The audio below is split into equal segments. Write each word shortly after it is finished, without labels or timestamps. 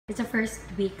It's the first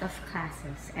week of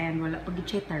classes and wala pag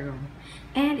tarong.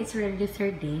 And it's already the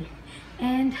third day.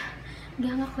 And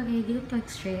gihang ako gigil pag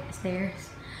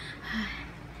stairs.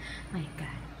 My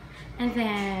God. And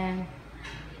then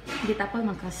di tapo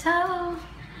man ka. So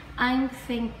I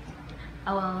think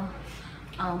I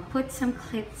will put some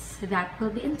clips that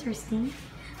will be interesting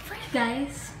for you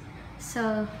guys.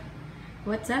 So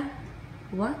what's up?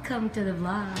 Welcome to the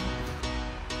vlog.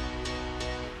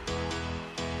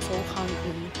 So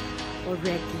hungry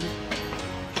already.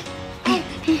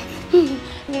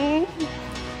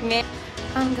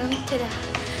 I'm going to the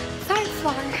third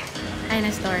floor in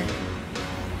a store.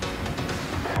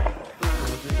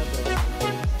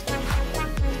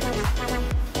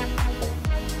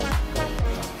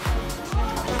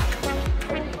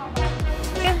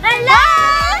 Hello!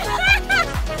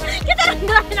 Kita lang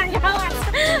doon ng gawas.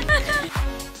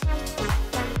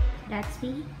 That's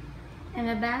me in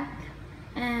the back.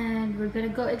 And we're gonna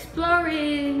go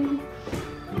exploring.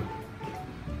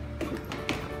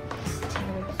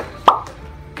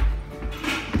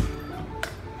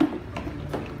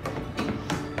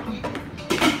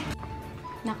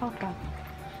 Nako ka.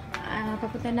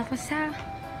 Papunta na ako sa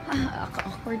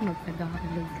awkward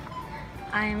magtagalog.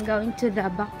 I'm going to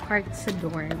the back part sa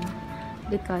dorm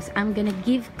because I'm gonna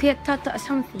give Kuya Toto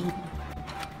something.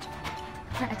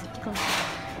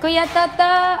 Kuya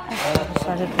Toto!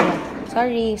 Sorry, Kuya.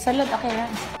 Sorry, salud, okay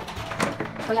lang.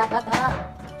 Kuya Toto.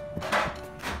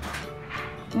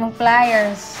 Mong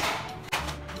flyers.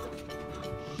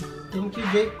 Thank you,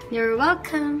 Jake. You're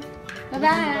welcome.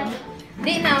 Bye-bye.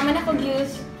 Di na, man ako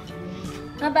use.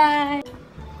 Bye-bye.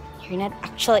 You're not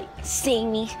actually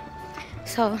seeing me.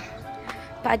 So,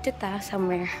 paadto ta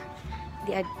somewhere.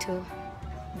 Di adto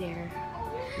there.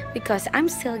 Because I'm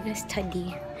still gonna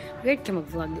study. Weird ka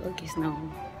mag-vlog, okay, no.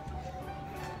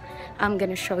 I'm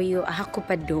gonna show you a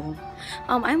hakupadong.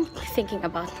 I'm thinking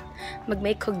about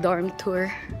mag-make a dorm tour.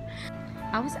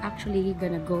 I was actually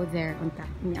gonna go there on top.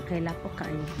 Kaila po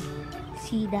kayo.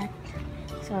 See that?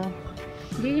 So,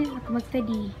 hindi rin ako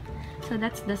mag-study. So,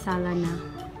 that's the sala na.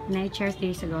 Na-chairs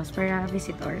dito sa ghost para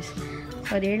visitors.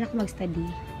 So, di rin ako mag-study.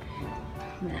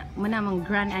 Muna mong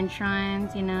grand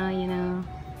entrance, you know.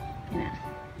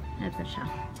 Ito siya.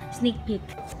 Sneak peek.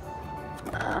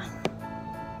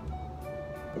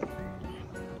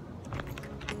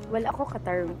 Wala ako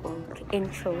katarong kong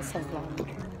intro sa vlog.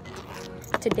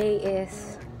 Today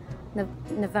is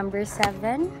November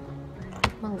 7,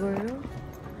 Mangguro.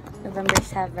 November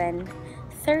 7,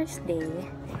 Thursday.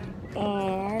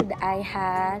 And I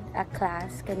had a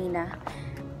class kanina.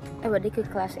 Wala ko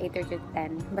class 8:30 to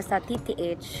 10. Basta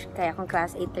TTH, kaya akong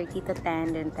class 8:30 to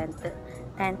 10, then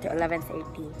 10 to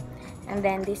 11:30. And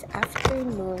then this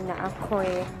afternoon na ako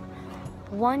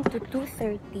 1 to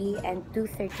 2:30 and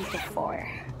 2:30 to 4.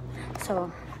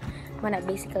 So,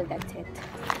 basically that's it.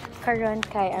 Karon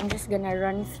kay I'm just gonna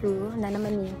run through na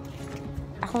naman ni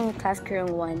akong class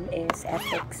karong 1 is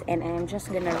ethics and I'm just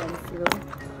gonna run through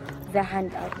the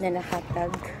handout na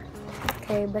nakatag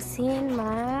kay basin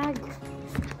mag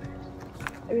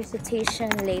recitation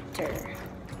later.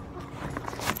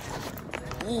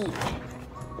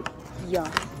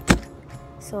 Yeah.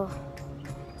 So,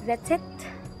 that's it.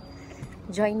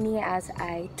 Join me as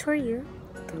I tour you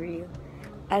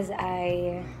as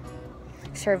I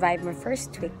survive my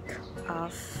first week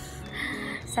of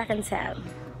second sem.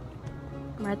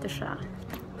 Marto siya.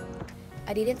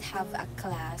 I didn't have a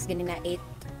class ganina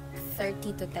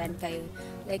 8:30 to 10 kay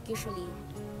like usually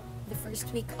the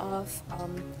first week of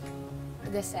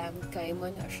the sem kay mo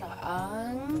na siya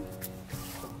ang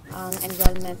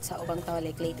enrollment sa ubang tao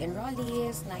like late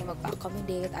enrollees na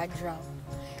magpa-accommodate drop.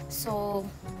 So,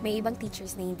 may ibang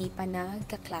teachers na hindi pa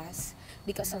nagka-class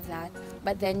because of that.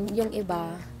 But then, yung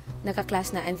iba,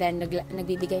 nagka-class na and then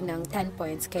nagbibigay ng 10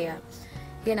 points. Kaya,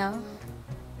 you know,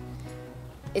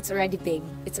 it's already big.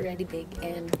 It's already big.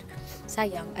 And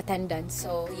sayang, attendance.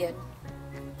 So, yun.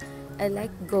 I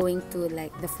like going to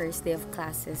like the first day of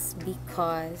classes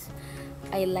because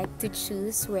I like to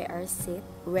choose where I sit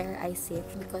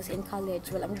because in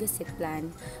college, walang sit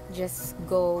plan. Just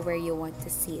go where you want to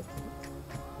sit.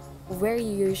 Where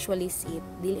you usually sit,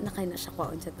 dili na kayo na siya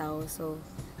kwaon sa tao. So,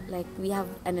 like, we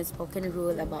have an unspoken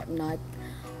rule about not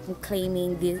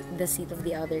claiming the seat of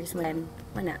the others. When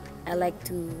I like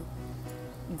to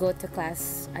go to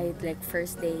class, I like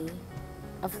first day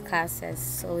of classes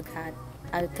so that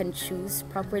I can choose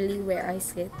properly where I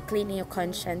sit. Cleaning your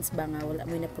conscience ba nga, wala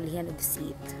mo napulihan ng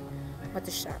seat. What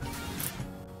a shot.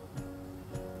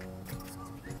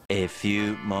 A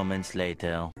few moments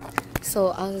later.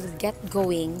 So, I'll get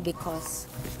going because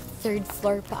third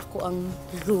floor pa ako ang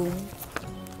room.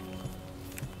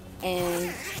 And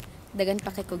dagan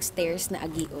pa kay kog stairs na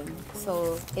agion.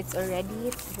 So, it's already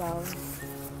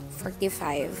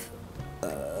 12:45.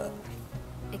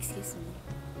 Excuse me.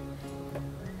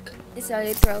 It's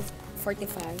already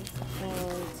 12:45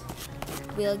 and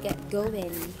we'll get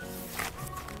going.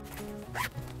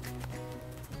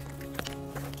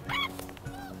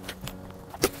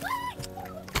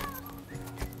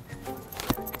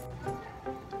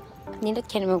 Nindot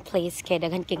ka namang place kay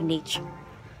daghan kay nature.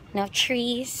 Now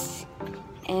trees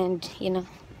and you know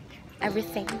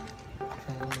everything.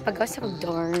 Pagaw sa kong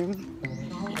dorm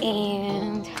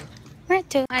and where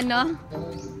to? Ano?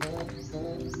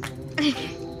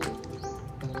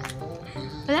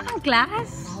 Wala kang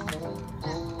class?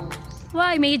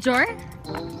 Why? Major?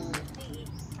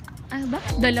 Ay ba?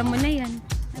 Dala mo na yan.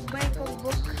 Nag-buy ko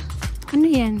book. Ano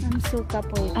yan? Ang suka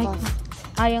po ito.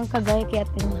 Ayong kagaya kaya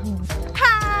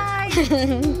Hi!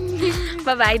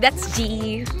 Bye-bye. That's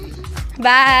G.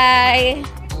 Bye!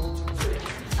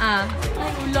 Ay,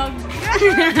 ulag.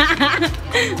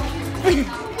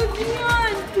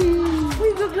 Uy,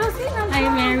 gaglasin na. Hi,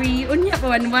 Mary. Unya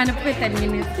pa, one po 10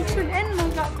 minutes. Should end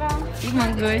magkaka.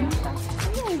 Imang good.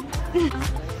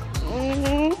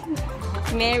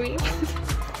 Mary.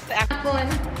 Tapon.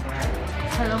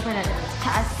 Hello pala.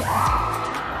 Taas ka.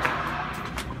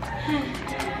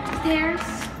 Stairs.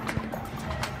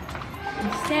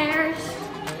 Stairs.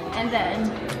 And then,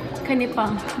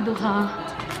 kanipang duha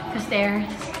sa stairs.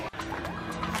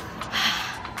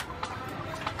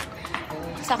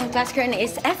 Sa akong class current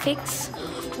is ethics.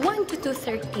 1 to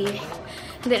 2:30.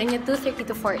 And then, yung 2:30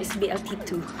 to 4 is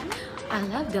BLT2. I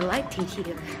love the lighting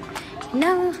here.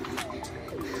 Now,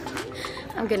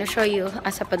 I'm gonna show you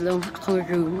asa padlong akong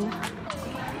room.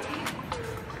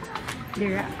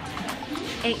 Dira.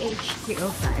 AH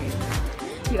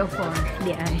 305. 304.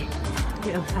 DI.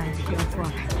 305. 304.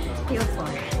 304.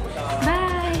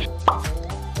 Bye!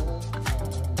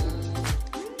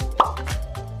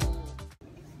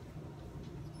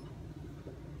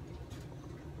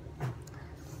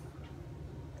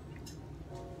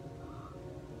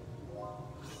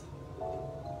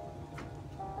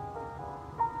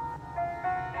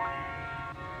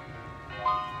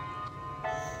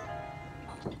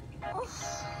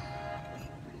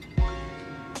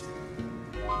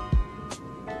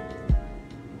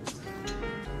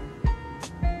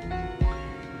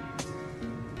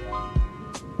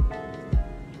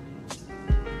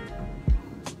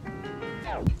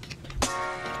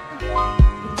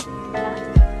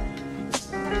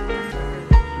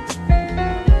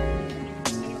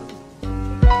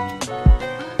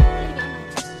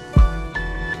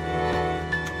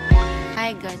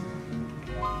 Hi, God.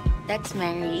 That's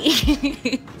Mary.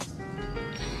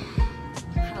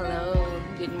 Hello,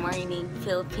 good morning,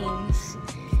 Philippines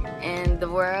and the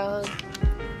world.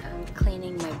 I'm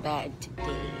cleaning my bed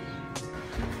today.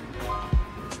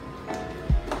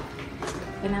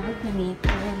 Pinakot na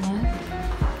nito na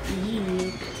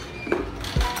eat.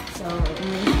 So,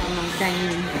 ini sa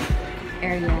dining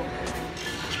area.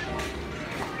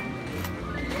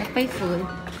 Nagpay food.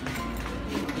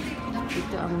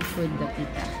 Ito ang food na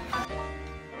kita.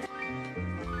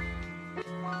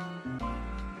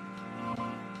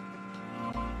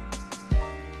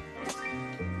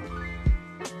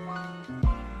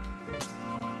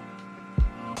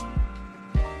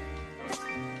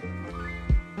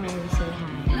 Mary, say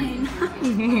hi.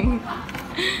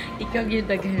 Ikaw yung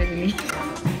daghan.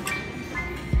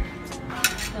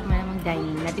 Tama namang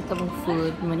dining. Natin ka mong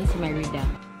food. Mani si Mary da.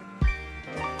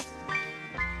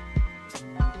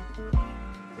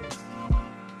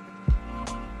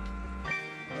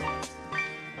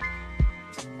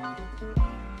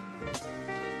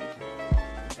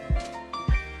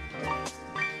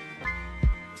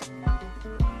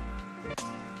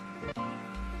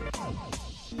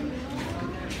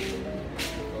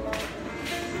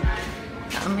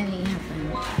 Many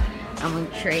happen. Among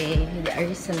tray, there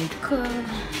is some cook.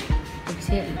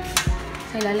 So,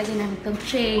 ilalagay namin itong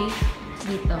tray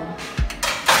dito.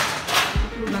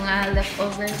 Mga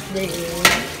leftovers there is.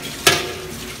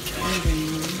 And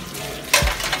then,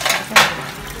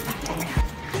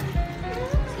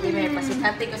 sige, may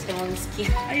pasikati ko sa mong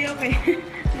skin. Ay, okay.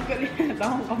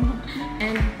 Nagkalimutan ko mo.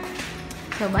 And,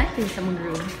 so, ba ito sa mong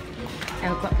room?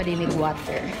 Ayaw ko pa dinig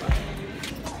water.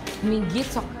 Migit,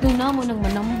 sakto na mo nang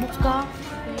manambok ka.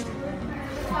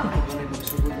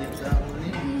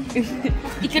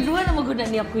 Ikadua na maguna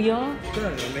niya kuya.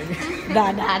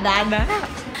 Dada.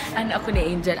 Anak ko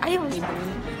ni Angel. Ayaw mo iba.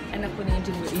 Anak ko ni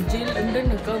Angel. Angel, andan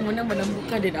nagkaw mo na manambok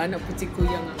ka din. Anak po si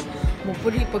kuya nga.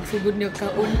 Mupuli pagsugod niya ka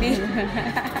undi.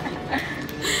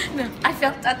 I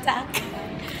felt attacked.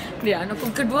 Di, ano kung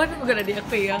kadwa na magana di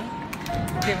ako ya.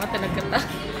 Di, matanag ka ta.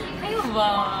 Ayaw ba?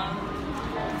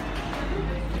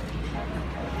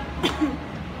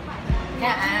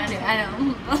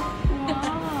 Ano?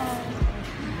 Wow.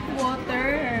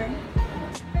 Water.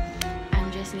 I'm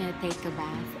just gonna take a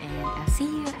bath and I'll see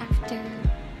you after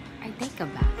I take a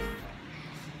bath.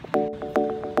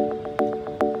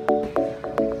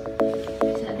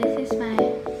 So this is my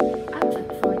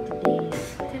outfit for today.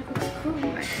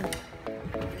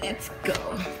 Let's go.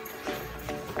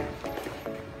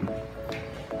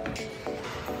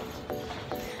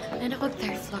 And ako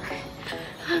third floor.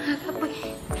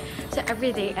 So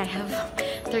every day I have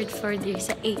third floor there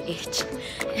sa AH.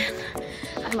 And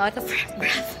I'm out of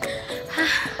breath.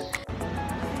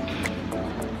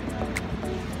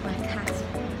 My class.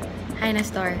 Hi,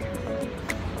 Nestor.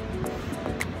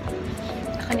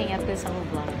 Ako na i-upload sa akong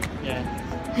vlog. Yeah.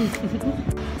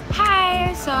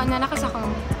 Hi! So, nanakas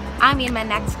akong I'm in my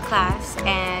next class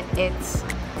and it's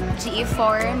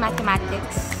GE4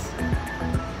 Mathematics.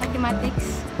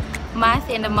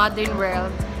 Math in the modern world.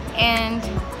 And,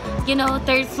 you know,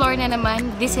 third floor na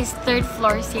naman. This is third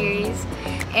floor series.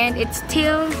 And it's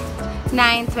still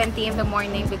 9:20 in the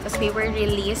morning because we were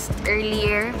released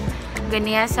earlier.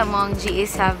 Ganiya sa mong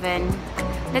GE7.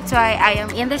 That's why I am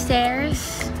in the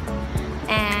stairs.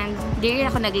 And diri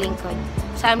ako naglingkod.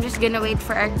 So I'm just gonna wait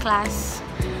for our class,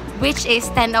 which is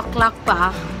 10 o'clock pa.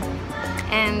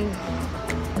 And,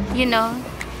 you know,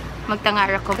 magtangar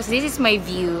ako. Because this is my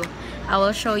view. I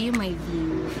will show you my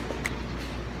view.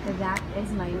 That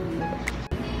is my view.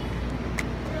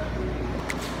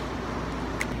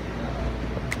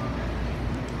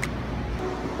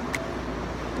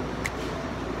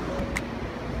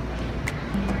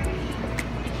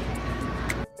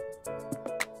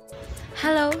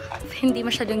 Hello! Hindi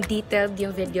masyadong detailed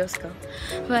yung videos ko.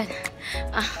 But,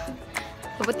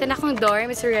 pupunta na akong dorm.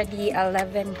 It's already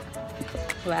 11.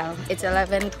 Well, it's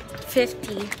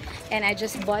 11:50. And I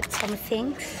just bought some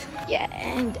things. Yeah,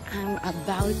 and I'm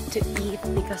about to eat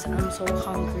because I'm so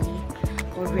hungry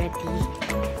already.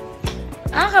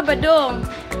 Kabadong!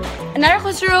 Another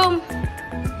course room!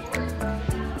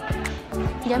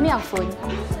 Yummy ang food.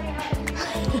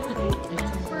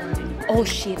 Oh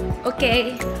shit.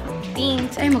 Okay.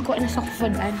 Thanks. Ay, magkuha na sa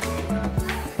food.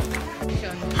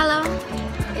 Hello.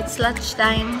 It's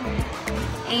lunchtime.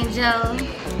 Angel.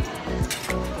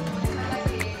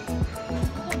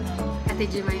 Ate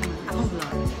Jemima. Akong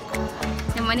vlog.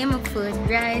 Naman yung mag-food.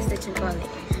 Rice, that's yung call it.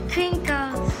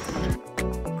 Crinkles.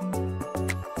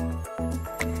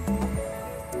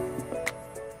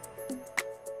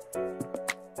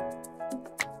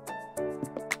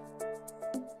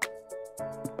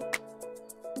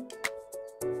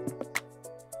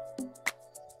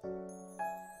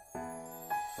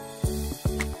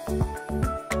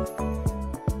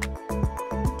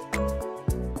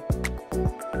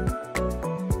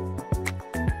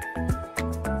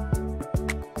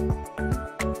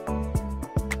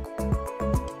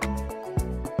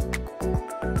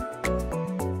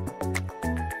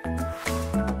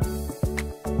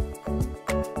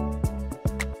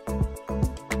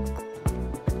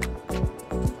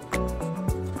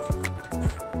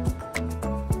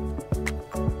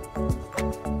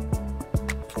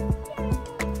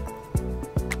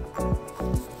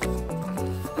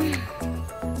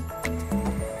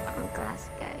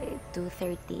 Class guy,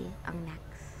 2:30 ang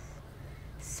next.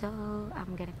 So,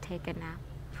 I'm gonna take a nap.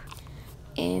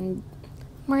 And,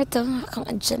 marito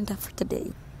akong agenda for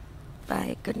today.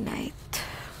 Bye, good night.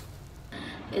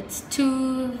 It's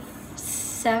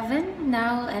 2:07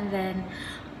 now, and then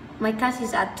my class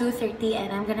is at 2:30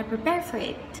 and I'm gonna prepare for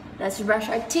it. Let's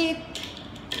brush our teeth.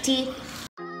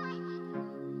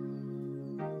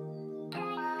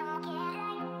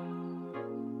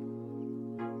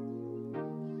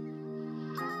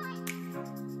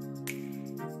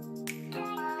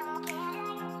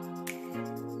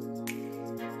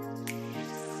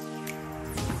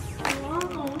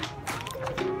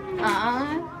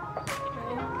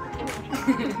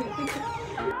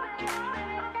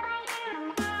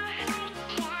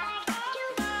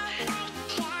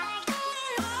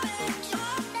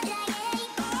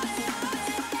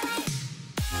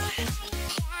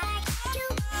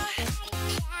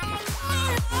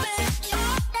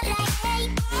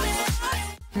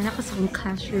 Ako sa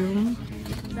classroom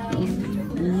in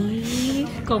the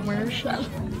commercial.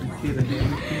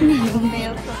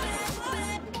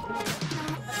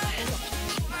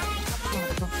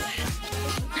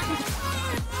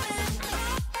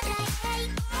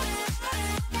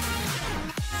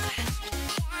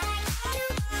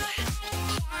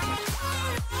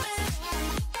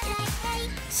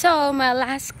 So, my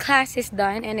last class is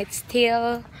done and it's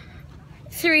still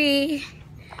 3:23.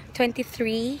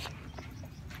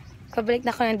 Pabalik na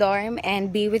ako ng dorm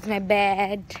and be with my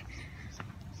bed.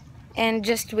 And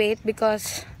just wait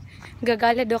because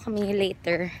gagala daw kami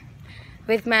later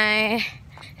with my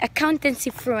accountancy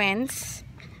friends.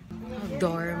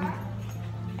 Dorm.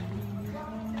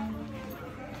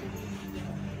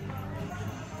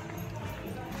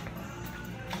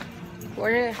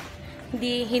 Or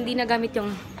hindi nagamit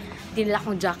yung dinala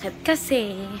kong jacket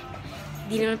kasi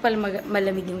di naman pala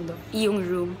malamig yung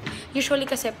room. Usually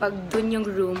kasi pag dun yung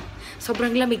room,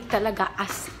 sobrang lamig talaga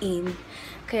as in.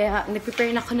 Kaya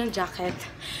nag-prepare na ako ng jacket.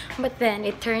 But then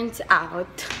it turns out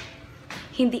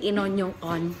hindi inon yung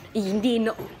on. Hindi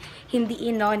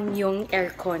inon yung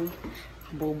aircon.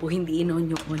 Bobo, hindi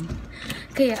inon yung on.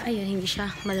 Kaya ayun, hindi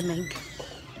siya malamig.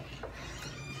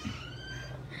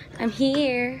 I'm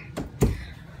here.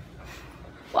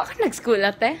 Waka nag-school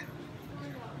ate?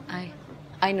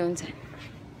 Ay, nonsense.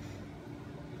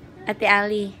 Ate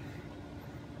Ali.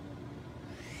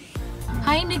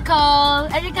 Hi, Nicole!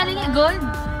 Erika, rin good?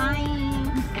 Hi!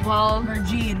 Wow.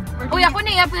 Virgin. Uy, ako na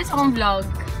i-upload sa akong vlog.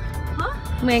 Huh?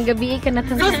 May gabi ka na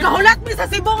Sus, kahulat mo sa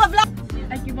Cebu nga vlog!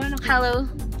 Hello.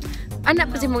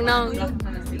 Anak pa si mong naong.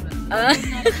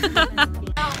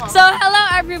 So, hello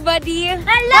everybody!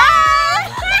 Hello!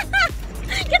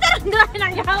 Kita lang doon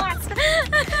ang gawas.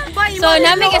 So,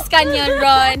 naming Escanyon,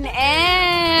 Ron,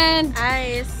 and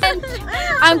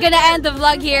I'm gonna end the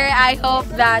vlog here. I hope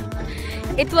that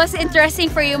it was interesting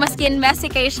for you, maskin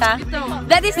messy kayo siya.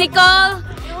 That is Nicole,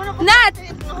 Nat,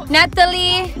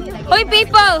 Natalie, Hoy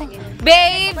people,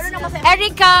 Babes,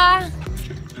 Erika,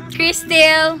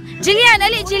 Crystal, Jillian,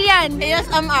 Ali, Jillian. Yes,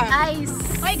 MR. Ice.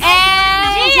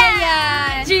 And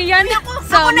Jillian.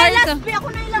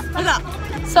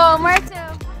 So, Marto.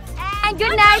 And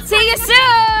good night. See you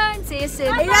soon. See you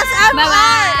soon. Yes, MR.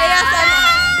 Bye-bye. Yes,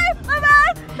 MR.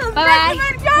 Bye-bye.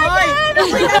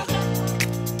 Bye-bye.